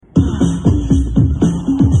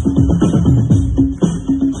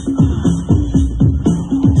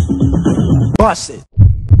Watch it.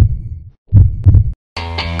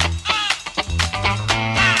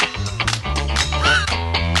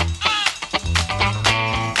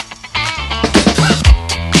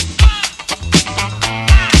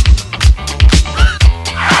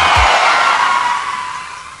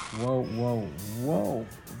 Whoa.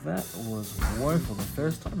 That was woeful the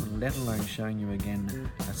first time, let alone showing you again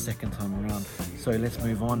a second time around. So let's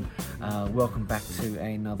move on. Welcome back to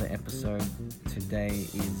another episode. Today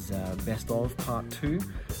is Best of Part 2.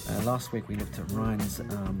 Last week we looked at Ryan's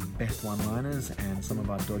best one-liners and some of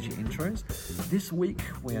our dodgy intros. This week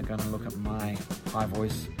we are going to look at my high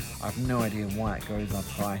voice. I have no idea why it goes up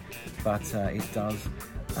high, but it does.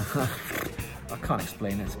 I can't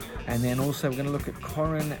explain it. And then also we're going to look at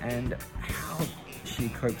Corin and how she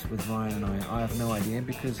copes with Ryan and I have no idea,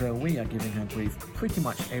 because we are giving her grief pretty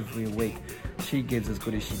much every week. She gives as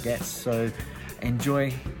good as she gets. So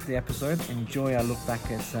enjoy the episode, enjoy our look back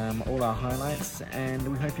at all our highlights, and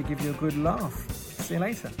we hope you give you a good laugh. See you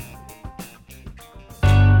later.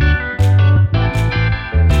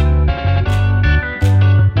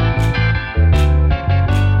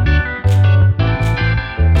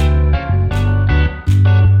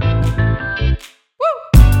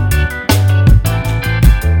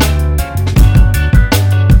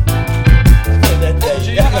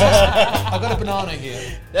 Banana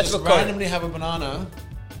here. Just randomly have a banana.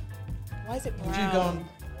 Why is it brown? Would you go on?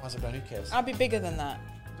 Why is it brown? Who cares? I'll be bigger than that.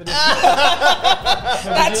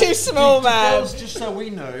 That's too small, man. Girls, just so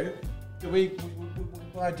we know, do we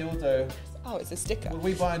buy a dildo? Oh, it's a sticker. Would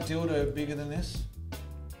we buy a dildo bigger than this?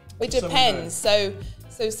 It depends. So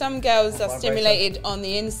some girls are stimulated on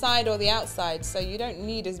the inside or the outside. So you don't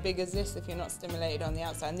need as big as this if you're not stimulated on the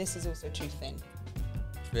outside. And this is also too thin.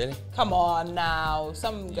 Really? Come on now.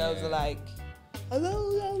 Some girls are like,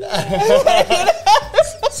 hello.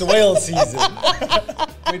 It's whale season.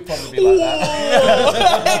 We'd probably be like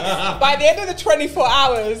that. By the end of the 24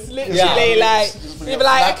 hours, literally, you'd be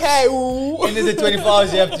like, okay, ooh. In the 24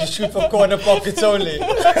 hours, you have to shoot for corner pockets only.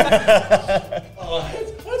 That's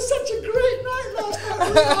such a great night last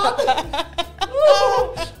night.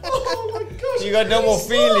 Oh my gosh. You got no more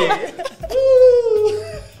feeling.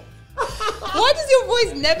 Why does your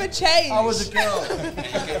voice never change? I was a girl.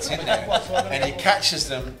 He gets in there and he catches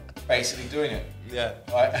them basically doing it. Yeah.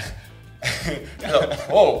 Right?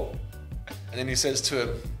 Whoa. And then he says to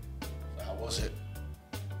him, how was it?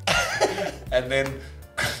 And then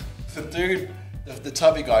the dude, the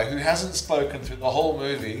tubby guy, who hasn't spoken through the whole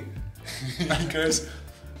movie, he goes,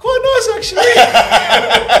 quite nice actually.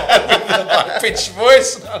 With a high-pitched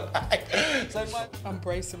voice. And I'm like, I'm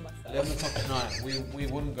bracing myself. 11 o'clock at night, we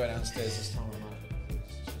wouldn't go downstairs this time of night.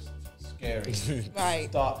 It's just scary.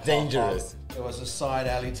 Right. Dark, Dangerous. There was a side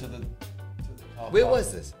alley to the car Where park.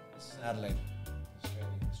 was this? This is in Adelaide.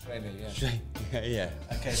 Australia, yeah. Yeah.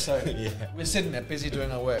 Okay, so Yeah. we're sitting there busy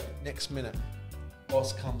doing our work. Next minute,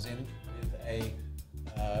 boss comes in with a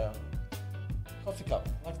coffee cup,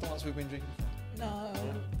 like the ones we've been drinking. No.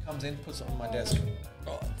 Comes in, puts it on my desk.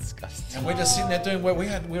 Oh, disgusting. And we're just sitting there doing work.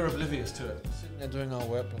 We're oblivious to it. Sitting there doing our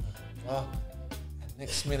work. And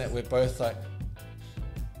next minute, we're both like,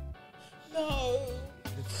 No.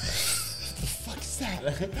 what the fuck is that?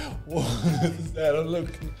 What is that? I'm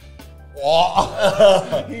looking.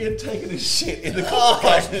 What? He had taken his shit in the coffee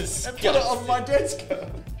cup and put it on my desk.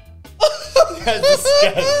 That's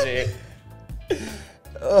disgusting.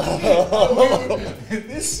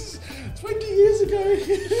 This is 20 years ago.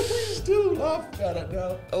 We still laugh about it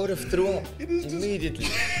now. I would have thrown up It is just- immediately.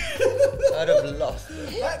 I'd have lost. Who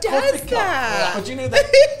does that? But you know that.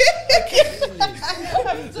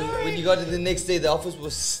 When you got it the next day, the office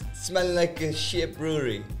was smelling like a shit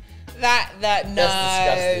brewery. That That's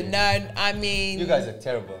disgusting. no. I mean, You guys are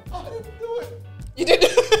terrible. I didn't do it. You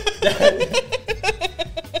didn't.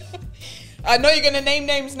 I know you're gonna name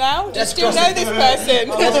names now. Just to know this person.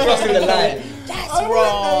 That's crossing the line. That's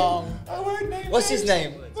wrong. I won't name What's his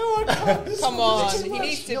name? No, I can't. This Come is on, too he much.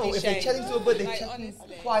 needs to No, be if they're shamed. chatting to a bird, they're Like, chatting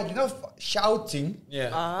honestly. quiet, enough shouting. Yeah.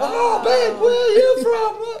 Oh, babe, where are you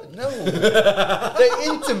from? No. They're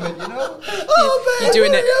intimate, you know? Oh, babe, You're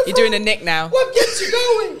doing where it. are you You're from? doing a Nick now. What gets you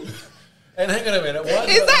going? And hang on a minute. What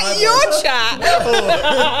Is that your chat?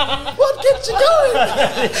 What gets you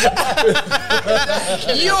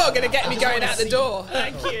going? You're gonna get me going out the door.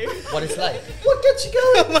 Thank you. What it's like? What gets you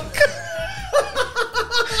going?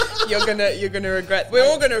 You're gonna regret. We're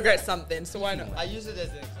all gonna regret something. So why not? I use it as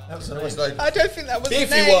an example. Absolutely. It's like, I don't think that was the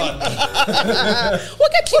Beefy name. one.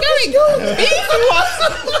 What gets you going? Beefy one.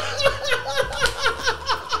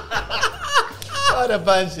 What a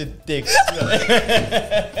bunch of dicks. on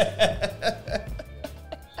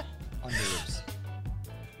the lips.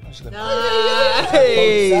 She's like, Nice.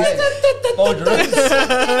 Both rooms.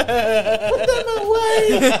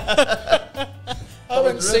 I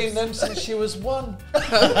haven't seen them since she was 1.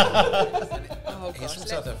 Oh, He's gosh. from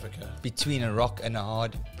South Africa. Between a rock and a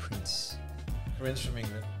hard, Prince. Corinne's from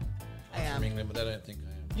England. I I'm from am. England, but I don't think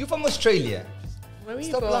I am. You from Australia? Where were you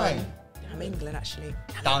Stop born? lying. I'm England, actually.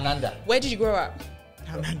 Down under. Where did you grow up?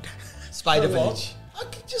 Down under. Spider You know what? Village.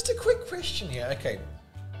 Okay, just a quick question here. Okay.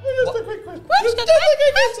 What? Just a quick question.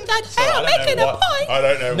 I'm making a point. I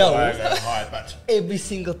don't know No. why I go high, but Every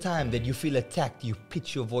single time that you feel attacked, you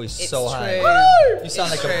pitch your voice It's so high. true. You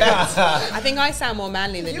sound It's like true. a bat. I think I sound more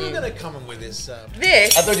manly than you were you. going to come in with this.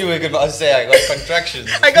 This. I thought you were going to say I got contractions.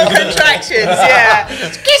 I got contractions, yeah.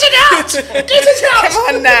 Get it out! Get it out!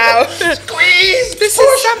 Come on now. Squeeze! This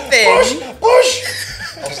is something. Push!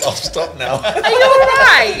 I'll stop now. Are you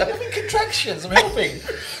alright? I'm in contractions. I'm helping.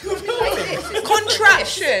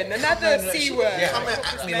 Contraction, another C word. Yeah, come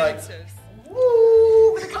at me like,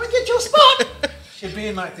 woo, come and get your spot. She'd be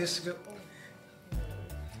in like this. Go, oh.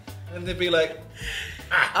 And they'd be like,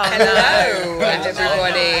 Hello,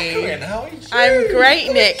 everybody. Corinne, how are you? I'm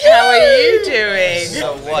great, Nick. How are you doing?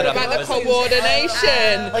 So what? About the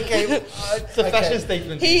coordination. Okay, It's a fashion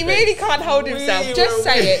statement. He really can't hold himself. Just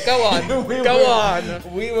say it. Go on. Go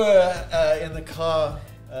on. We were in the car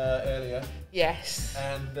earlier, Yes.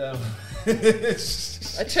 and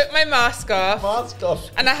I took my mask off. mask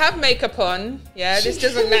off. And I have makeup on. Yeah, this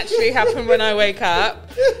doesn't naturally happen when I wake up.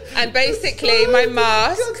 And basically, my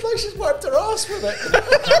mask. Looks like she's wiped her ass with it.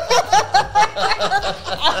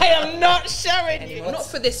 I am not showing you. Not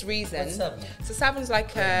for this reason. What's Savon? So Savon's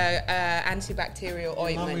like a antibacterial Mum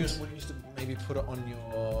ointment. used to maybe put it on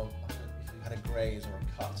your, if you had a graze or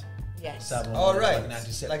a cut. Yes. Savon, Oh, right. like an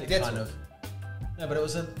antiseptic Like Dettol. kind of. No, but it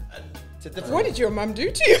was It's a different. What did your mum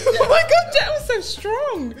do to you? Oh my god, that was so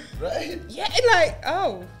strong. Right? Yeah, like,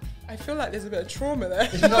 oh, I feel like there's a bit of trauma there.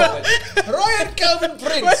 No, but Ryan Calvin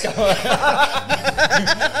Prince, you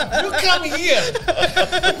come here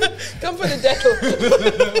Come for the Dettol.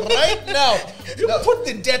 right now. You put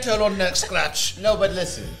the Dettol on that scratch. no, but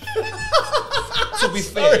listen. To be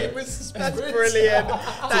fair, Mrs. That's Prince. brilliant.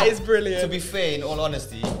 That is to brilliant. be fair, in all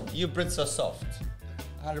honesty, you Brits are soft.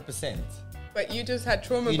 100%. But you just had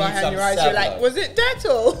trauma You need behind some your eyes. You're like, Savlon. was it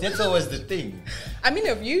Dettol? That's always the thing. I mean,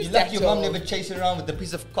 I've You used like Dettol. your mum never chasing around with a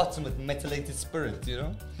piece of cotton with methylated spirit, you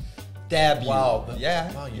know? Dab you. Wow, but-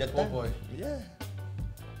 Yeah. wow, you you're poor done. boy. Yeah.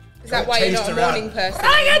 Is that why you're not a Chased around. morning person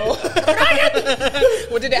anymore?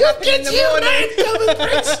 What did it happen in the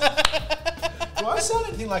morning? Do I sound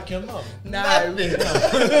anything like your mum? No.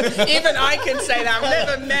 Even I can say that. I've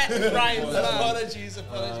never met Ryan's mum. Apologies.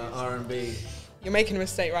 R&B. You're making a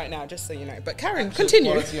mistake right now, just so you know. But Karen,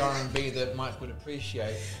 continue. Quality R&B that Mike would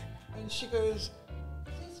appreciate. And she goes,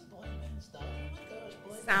 this boy band stuff. Oh my gosh,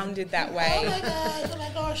 boy. Sounded that Oh way. my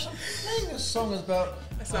gosh. I'm playing this song about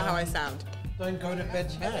That's not how I sound. don't go to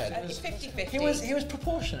bed mad. It was- 50-50. He was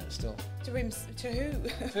proportionate still. To him, to who?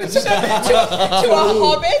 to a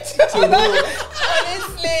hobbit?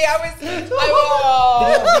 Honestly, I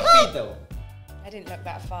Big feet though. didn't look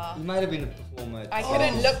that far. You might have been a performer. I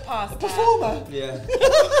couldn't look past that. Performer. Yeah.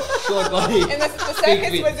 Short body. And the Big circus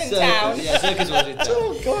feet. was in Circus. town. Yeah, circus was in town.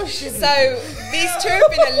 Oh gosh. So these two have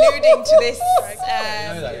been alluding to this.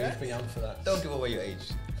 I know that he was too young for that. Don't give away your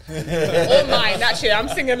age. Or mine, actually. I'm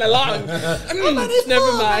singing along.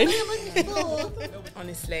 Never mind.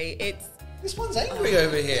 Honestly, it's. This one's angry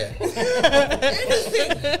over here. Anything.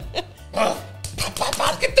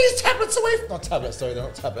 Get these tablets away from... Not tablets, sorry, they're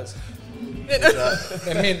not tablets.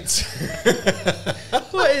 They're mints.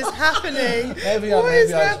 What is happening? What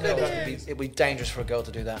is happening? It'd be dangerous for a girl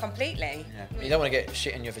to do that. Completely. You don't want to get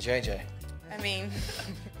shit in you for JJ. I mean,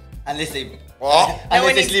 Unless they. no Unless one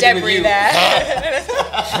they're needs sleeping with Debris you. there.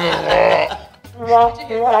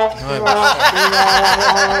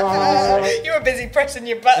 You were busy pressing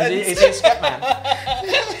your buttons. Is he a Scatman?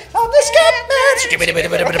 I'm the Scatman!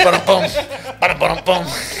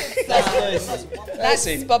 That's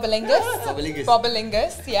Bobolingus. Bobolingus.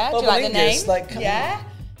 Bobolingus, yeah. Do you like the name? Bobolingus, like, come yeah.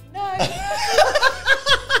 No.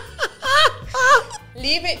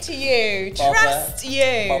 Leave it to you. Bobba- Trust you.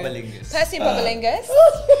 Bobolingus. Percy Bobolingus.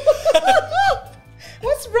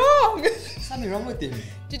 What's wrong? Something wrong with him.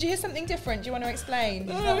 Did you hear something different? Do you want to explain?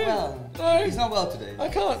 He's not well. He's not well today. I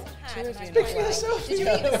can't. Speak for yourself. Did you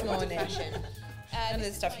eat this morning? None of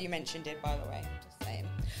the stuff you mentioned did, by the way. Just saying.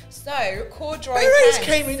 So, corduroy Parents pants.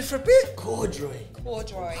 came in for a bit. Corduroy.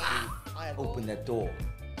 Corduroy. Open that door.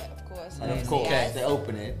 Of course. And of yes, course, yes. they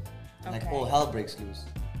open it. And like Okay. all hell breaks loose.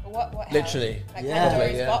 What hell? Literally. Like Yeah.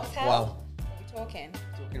 Pandora's Yeah. box hell? Wow. What are we talking?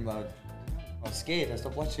 Talking about I was scared. I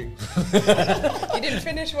stopped watching. You didn't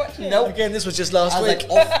finish watching? No. Again, this was just last I was week.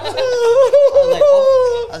 like, off.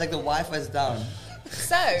 I was like, the Wi-Fi's down.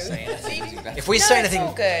 So, If we No, say it's anything,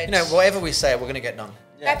 all good. you know, whatever we say, we're going to get done.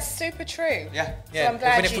 Yeah. that's super true. Yeah. Yeah, I'm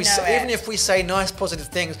glad even if you we know say, it. even if we say nice, positive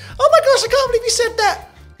things. Oh my gosh, I can't believe you said that.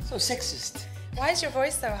 So sexist. Why is your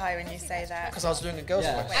voice so high when you say that? Because I was doing a girl's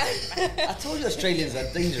Yeah. voice. I told you Australians are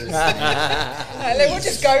dangerous. We'll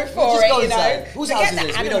just go for We'll just it, go you know. inside. Whose Forget house is the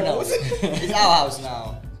this? We don't know. animals. It's our house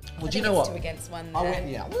now. Well, I do you think know it's what? 2 against 1 I there. went,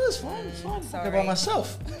 yeah, well, it's fine, it's fine. I'll go sorry. by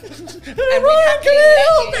myself. And we happily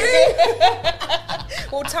let you.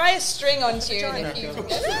 We'll tie a string onto you and if you...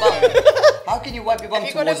 How can you wipe your bum Have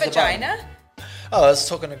you got a towards the bum? vagina? Oh, I was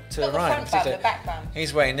talking to Not the Ryan. front bum, the back bum.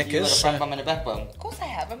 He's wearing You got a knickers. front bum and a back bum. Of course I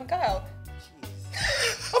have, I'm a girl.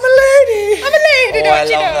 I'm a lady. I'm a lady, Oh, I don't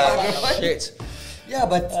you love know? that. Shit. Yeah,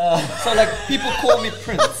 but so like people call me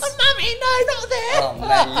Prince. Mummy, no, not there. Oh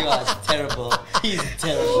man, you are terrible. He's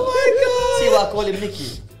terrible. Oh my See why I call him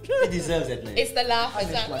Nicky? He deserves that name. It's the laugh, is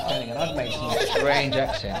that? And I'd make some strange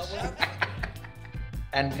accents.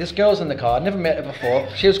 And this girl's in the car. I'd never met her before.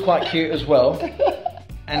 She was quite cute as well.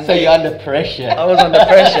 And So you're under pressure. I was under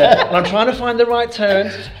pressure. And I'm trying to find the right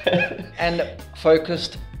turns and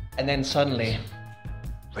focused. And then suddenly,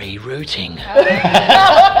 rerouting.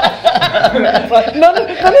 Like, no,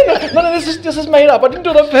 this is made up. I didn't do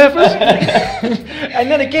it on purpose.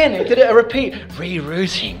 And then again, it did it a repeat.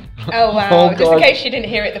 Rerouting. Oh wow! Oh, Just in God. case you didn't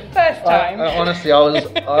hear it the first time. Honestly,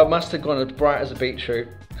 I must have gone as bright as a beetroot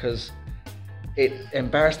because it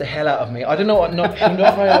embarrassed the hell out of me. I don't know what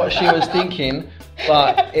she was thinking,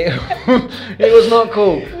 but it it was not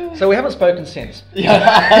cool. So we haven't spoken since. Did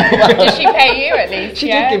she pay you at least? She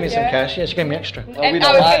yeah? did give me some Yeah. cash. Yeah, she gave me extra. And we I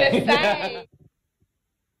don't was lie. going to say.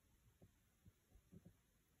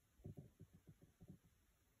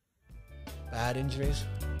 Bad injuries.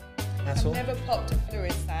 That's all. I've never popped a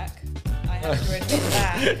fluid sac. I have to admit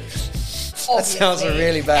that. That sounds Obviously.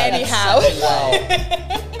 really bad. Anyhow. Wow.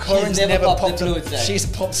 Corin's She's never popped a fluid sac. She's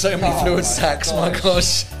popped so many Oh fluid my sacks. My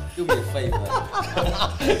gosh. gosh. Do me a favour.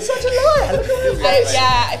 Such a liar. Look at you.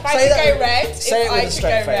 Yeah, if I Say could that go with- red, say if it with I a could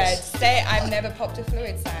straight go red, face. say I've never popped a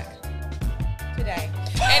fluid sac. Today.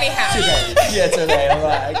 Anyhow. Yeah, today. All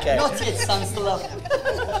right. Okay. Not yet, son, still up.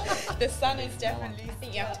 The sun is definitely. I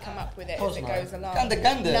think you have to come up with it as it goes along. Gunda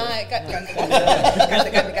gunda. No, gunda.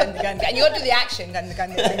 And you got to do the action, gunda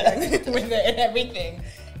with it and everything.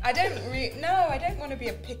 I don't want to be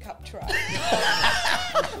a pickup truck.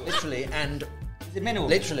 Literally and Is it minimal?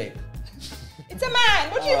 literally. It's a man.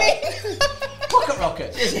 What do you mean? Pocket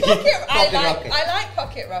rocket. Pocket rocket. I like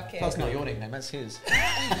pocket rocket. That's not your nickname. That's his.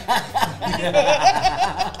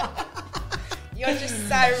 You're just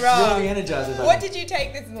so wrong. You're the energizer bunny. What did you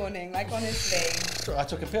take this morning? Like honestly. I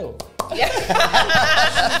took a pill.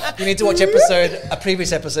 Yeah. You need to watch a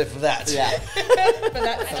previous episode for that. Yeah. But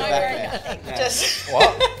that's not very nothing. Just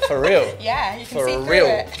what? For real? Yeah, you can For see through real?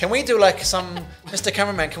 it. Can we do like some, Mr.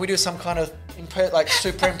 Cameraman? Can we do some kind of like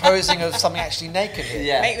superimposing of something actually naked here?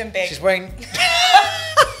 Yeah. Make them big. She's wearing.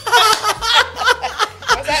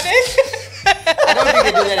 Was that this? I don't think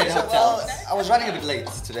they do that in hotels. I was running a bit late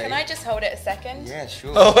today. Can I just hold it a second? Yeah,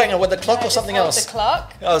 sure. Oh, hang on. With the clock Can I or just something hold else? The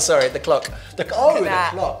clock. Oh, sorry, the clock. The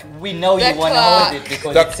that. clock. We know The you want to clock. hold it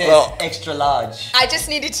because The it says clock. extra large. I just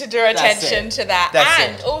needed to draw attention it. to that. That's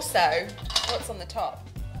and it. also, what's on the top?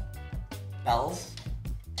 Bells.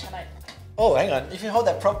 Can I? Oh, hang on. If you hold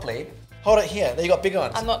that properly, hold it here. There you got big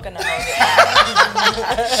ones. I'm not gonna hold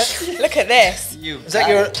it. Look at this. You. Is that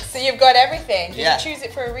your? So you've got everything. Did Yeah. you choose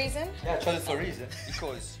it for a reason? Yeah, I chose it for a reason.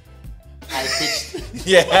 Because I pitched.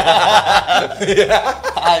 Yeah.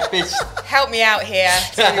 I pitched. Help me out here.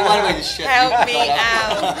 One way to shut Help you me up.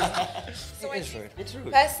 out. It is rude. It's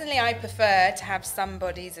rude. Personally, I prefer to have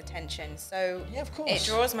somebody's attention. So Yeah, of course. it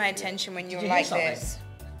draws my attention when you're you hear like something? this.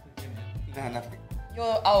 No, nothing.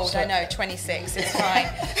 You're old, I know, 26. It's fine.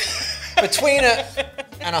 Between it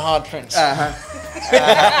and a hard prince. Just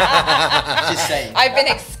saying. I've been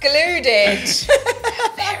excluded.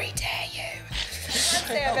 Very dare you. I can't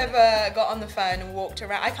say I've ever got on the phone and walked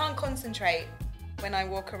around. I can't concentrate when I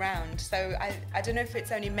walk around. So I don't know if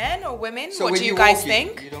it's only men or women. So what when do you you're guys walking,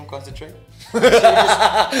 think? You don't concentrate? She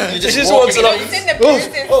just walks along. It's in the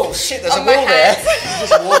bruises Oh shit! There's a on my wall there. hands. You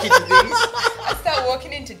just walk into things. I start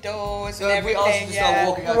walking into doors So and if we ask you everything. to Yeah. start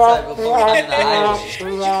walking outside, we'll probably in the I highway.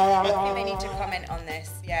 think they need to comment on this.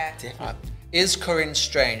 Yeah. Right. Is Corinne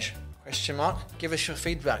strange? Question mark. Give us your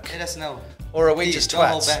feedback. Let us know. Or are we Please, just don't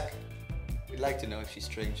hold twats? back. We'd like to know if she's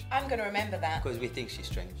strange. I'm going to remember that. Because we think she's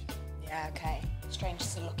strange. Yeah, okay. Strange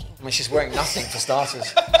to looking. I mean, she's wearing nothing for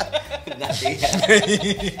starters. Nothing.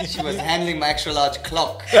 She was handling my extra large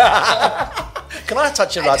clock. Can I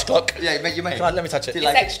touch your large clock? Yeah, you may. Let me touch it. Do you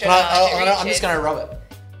It's like extra Can I, large. It I'm just reaches. going to rub it.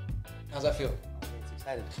 How's that feel? it? It's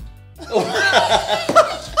excited.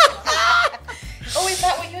 Oh, is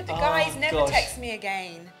that what you're? The guys never gosh. text me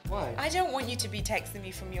again. Why? I don't want you to be texting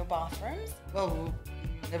me from your bathrooms. Well,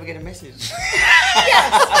 you never get a message.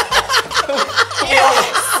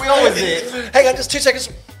 Yes. We always did. Hang on, just 2 seconds.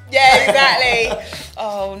 Yeah, exactly.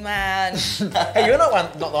 Oh man, Hey, you're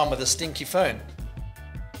not the one with the stinky phone.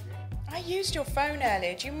 I used your phone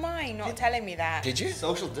earlier. Do you mind not telling me that? Did you?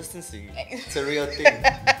 Social distancing. It's a real thing.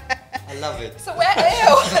 I love it. So where?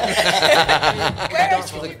 Ew. Where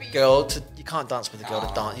else Dance with would a you be? girl to. You can't dance with a girl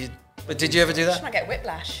to dance. But did you ever do I that? might get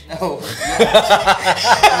whiplash. No. Might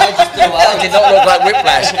just do That did not look like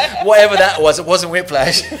whiplash. Whatever that was, it wasn't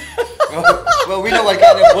whiplash. well, we know what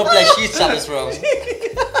kind of whiplash she suffers from.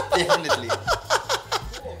 Definitely.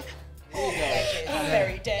 I'm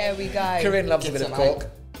very dead. There we go. Corinne loves a Get bit of some cork.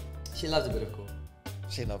 She loves a bit of coke.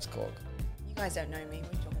 She loves cork. You guys don't know me. What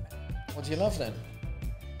are you talking about? What do you love then?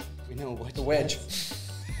 We know what The wedge.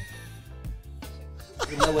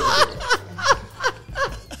 We know what it is.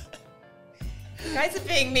 You guys are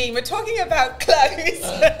being mean. We're talking about clothes.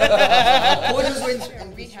 What is when? A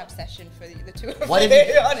rehab session for the two of What you, if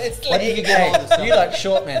you- honestly. What if you get hold of somebody? You like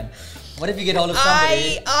short men. What if you get hold of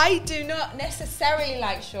somebody I do not necessarily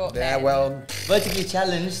like short Yeah, men. well, vertically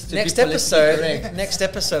challenged to next be politically episode, correct? next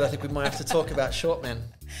episode, I think we might have to talk about short men.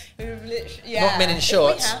 Yeah, Not men in if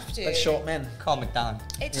shorts, we have to. but short men. Calm it down.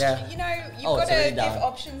 It's Yeah. you know you've Oh, got it's to already give down.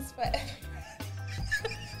 options for.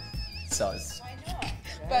 So it's Why not?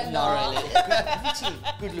 But not not really.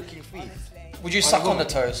 Good looking feet. Honestly. Would you suck on the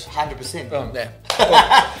toes? 100%. Boom, there.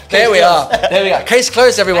 There we are. There we are. Case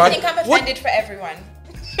closed, everyone. I think I'm Would- offended for everyone.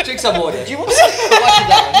 Drink some water. Do you want to suck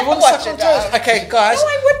You on Watch toes? it down. Okay, guys. No,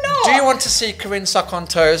 I would not. Do you want to see Corinne suck on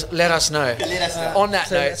toes? Let us know. Let us know. On that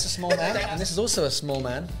note, it's a small man, and this is also a small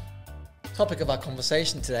man. Topic of our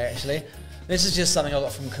conversation today, actually. This is just something I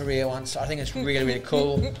got from Korea once. I think it's really, really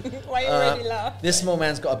cool. Why you already laugh? This small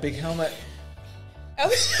man's got a big helmet. Oh.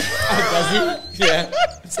 Does he? Yeah.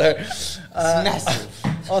 So,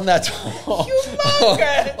 Massive. on that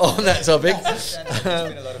Humongous. on that topic,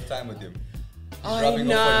 spend a lot of time with him. I rubbing off on you.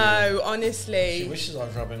 know, honestly. wishes I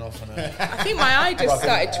was rubbing off on her. I think my eye just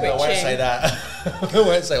started twitching. I won't say that. I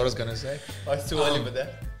won't say what I was going to say. Oh, it's too early for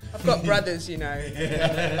that. I've got brothers, you know.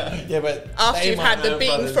 Yeah, but After they you've might had the know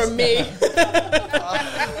beating brothers. from me.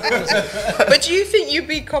 But do you think you'd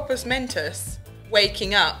be Coppus Mentis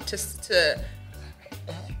waking up to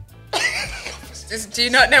do you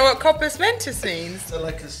not know what Coppus Mentis means? So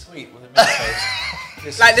like a sweet with a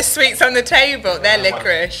Mentos. Like the sweets on the table, they're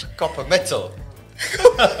licorice. Copper metal.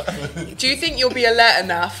 Do you think you'll be alert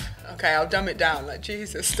enough? Okay, I'll dumb it down. Like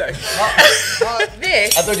Jesus, though.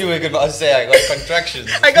 This. I thought you were about to say I got contractions.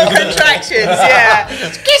 I got contractions, yeah.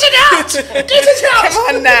 Get it out! Get it out!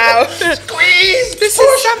 Come on now. Squeeze! This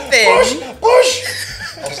is something. Push!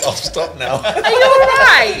 I'll stop now. Are you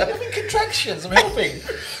alright? I'm in contractions. I'm helping.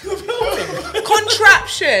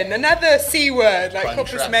 Contraption, another C word, like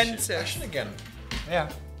Coppus Contraption. Mentis. Fashion again. Yeah.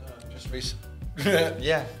 Just recent.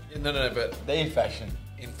 Yeah. No, but They're in fashion.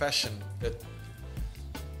 in fashion. But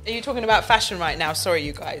Are you talking about fashion right now? Sorry,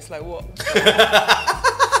 you guys. Like what?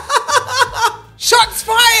 Shots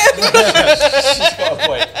fired! She's got a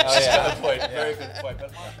point. Oh, She's yeah. got a point. Yeah. Very good point.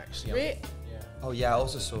 But actually, Re- Oh yeah, I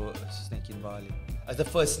also saw a snake in Bali. As the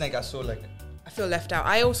first snake I saw, like I feel left out.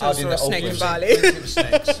 I also Out in saw the a snake open. in Bali. Plenty of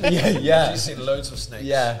snakes. yeah, She's seen loads of snakes.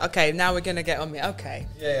 yeah. Okay, now we're gonna get on me. Okay.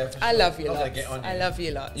 Yeah, for I sure. love you Not gonna lots. get on I you. love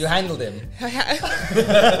you lots. You handled him.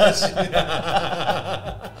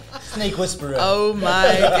 Snake whisperer. Oh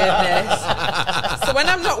my goodness. So when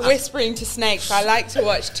I'm not whispering to snakes, I like to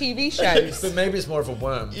watch TV shows. But maybe it's more of a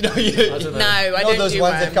worm. You know, I don't know. No, I you know don't those do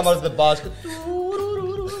ones worms. that come out of the bars.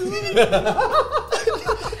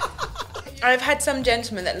 I've had some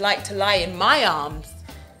gentlemen that like to lie in my arms.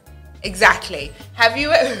 Exactly. Have you?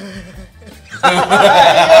 Your face.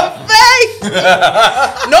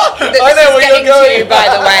 Not that this I know is where getting you're to going. you, by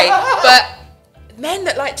the way, but men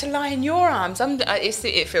that like to lie in your arms,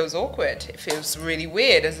 it feels awkward. It feels really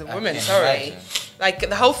weird as a woman. can Sorry. imagine. Like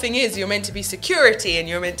the whole thing is, you're meant to be security, and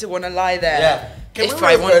you're meant to want to lie there. Yeah. Can If we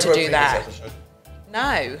I refer want a to do previous that. episode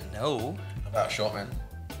No. No, about short men.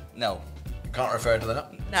 no. You can't refer to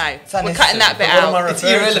that. No. It's We're cutting that bit But what am I out. It's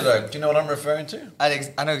referring to irrelevant. though? Do you know what I'm referring to?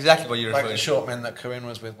 I know exactly what you're Like referring the short men that Corinne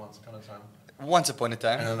was with once upon a time. to. Once upon a And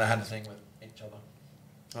time. then they had a thing with each other.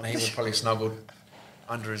 And he was probably snuggled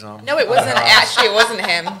under his arm. No, it wasn't. Actually, it wasn't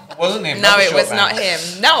him. It wasn't him. No, not the it short was man. not him.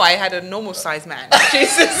 No, I had a normal sized man.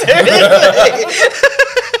 Jesus, seriously.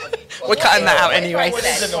 We're cutting that out anyway. What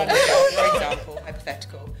is a normal For example,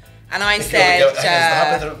 hypothetical. And I The said, girl- is the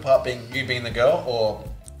happy part being you being the girl or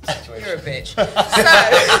situation? you're a bitch.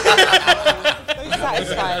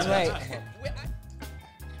 Satisfied, wait.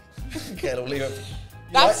 Okay, I'll leave it.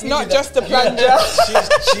 That's You not do that. just a plunger.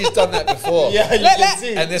 She's done that before. Yeah, you Let- can let-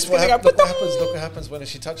 see. And this Gonna go, look what happens. Look what happens when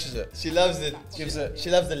she touches it. She loves it. Gives it. She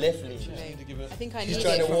loves the left lead. Need to give it. I think I She's need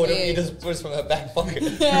trying it to from water. you. He just puts from her back pocket. We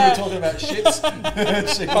were talking about shits.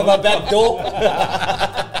 From her back door.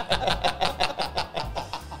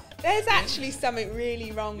 There's actually something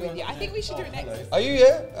really wrong with you. I think we should do an exercise. Are you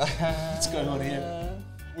here? What's going on here?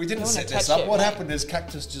 We didn't wanna set this touch up. it, What mate. happened is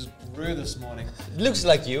Cactus just grew this morning. Looks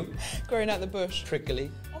like you. Growing out the bush. Prickly.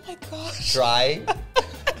 Oh my gosh. Dry.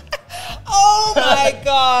 Oh my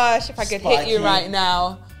gosh. If I could hit you Spiky. right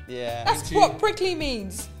now. Yeah. That's what prickly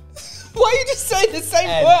means. Why are you just saying the same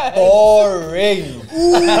And word? boring.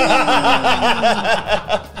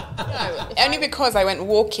 Only because I went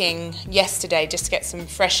walking yesterday just to get some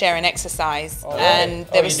fresh air and exercise. Oh, and really?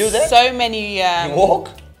 there Oh, was you do that? so many... You walk?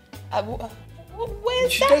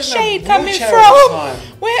 Where's She that doesn't have shade coming wheelchair from? all the time.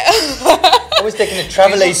 Where? I was taking a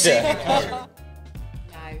travelator.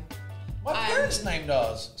 My parents named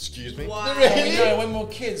ours. Excuse me. Why? You know, when we were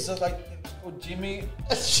kids, I was like, it's called Jimmy.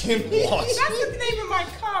 Jimmy. What? That's the name of my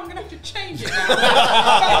car. I'm gonna have to change it now.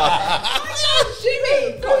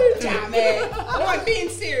 Jimmy! God damn it! No, I'm being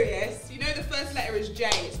serious. You know the first letter is J.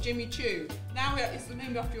 It's Jimmy Choo. Now it's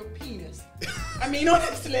named after your penis. I mean,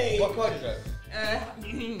 honestly. What car do you drive?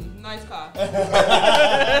 Nice car.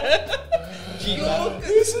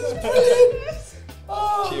 This is brilliant.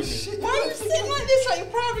 Oh, shit. Why are you sitting like this? Like you're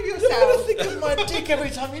proud of I'm gonna yourself? think of my dick every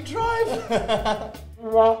time you drive.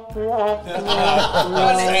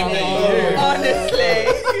 Honestly.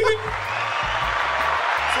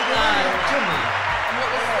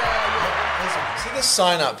 See this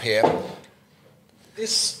sign up here?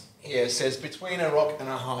 This here says between a rock and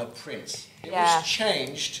a hard print. It Yeah. was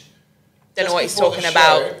changed. Don't know just what he's before the talking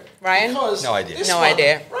about. show Ryan? because No idea. this No one,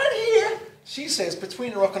 idea. Right here, she says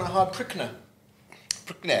between a rock and a hard prickner.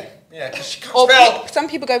 Prickner. Yeah, because she can't Or spell. some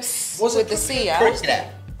people go s Was with it the C, yeah? Prickner.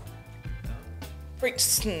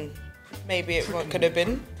 Brixton. Maybe it could have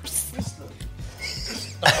been.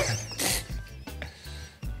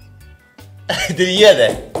 Did you hear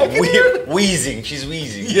that? Wheezing. She's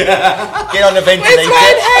wheezing. Yeah. Get on the Where's ventilator.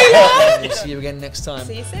 my inhaler? See you again next time.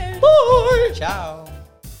 See you soon. Ciao.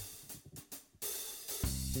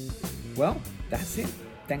 Well, that's it.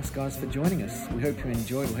 Thanks, guys, for joining us. We hope you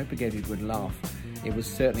enjoyed. We hope we gave you a good laugh. It was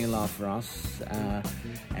certainly a laugh for us.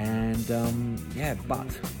 Yeah, but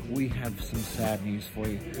we have some sad news for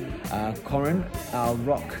you. Corin, our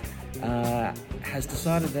rock, has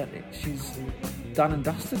decided that she's done and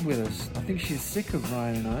dusted with us. I think she's sick of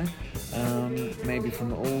Ryan and I. Maybe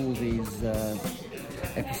from all these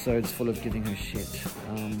episodes full of giving her shit.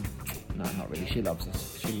 No, not really. She loves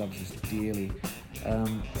us. She loves us dearly.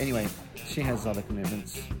 Anyway, she has other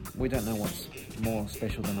commitments. We don't know what's more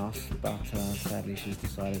special than us, but sadly she's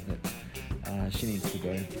decided that she needs to go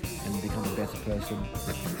and become a better person.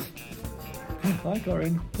 Hi,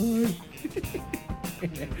 Corinne. Hi.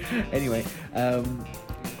 Anyway,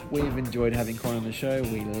 we've enjoyed having Corinne on the show.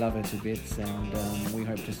 We love her to bits, and we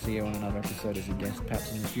hope to see her on another episode as a guest,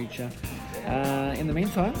 perhaps in the future. In the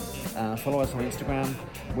meantime, follow us on Instagram.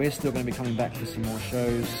 We're still going to be coming back for some more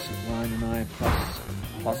shows, Ryan and I,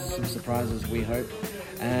 plus some surprises, we hope.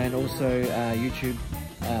 And also YouTube,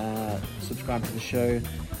 subscribe to the show,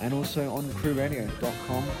 and also on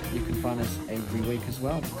crewradio.com. You can find us every week as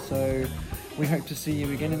well. So we hope to see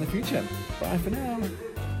you again in the future. Bye for now.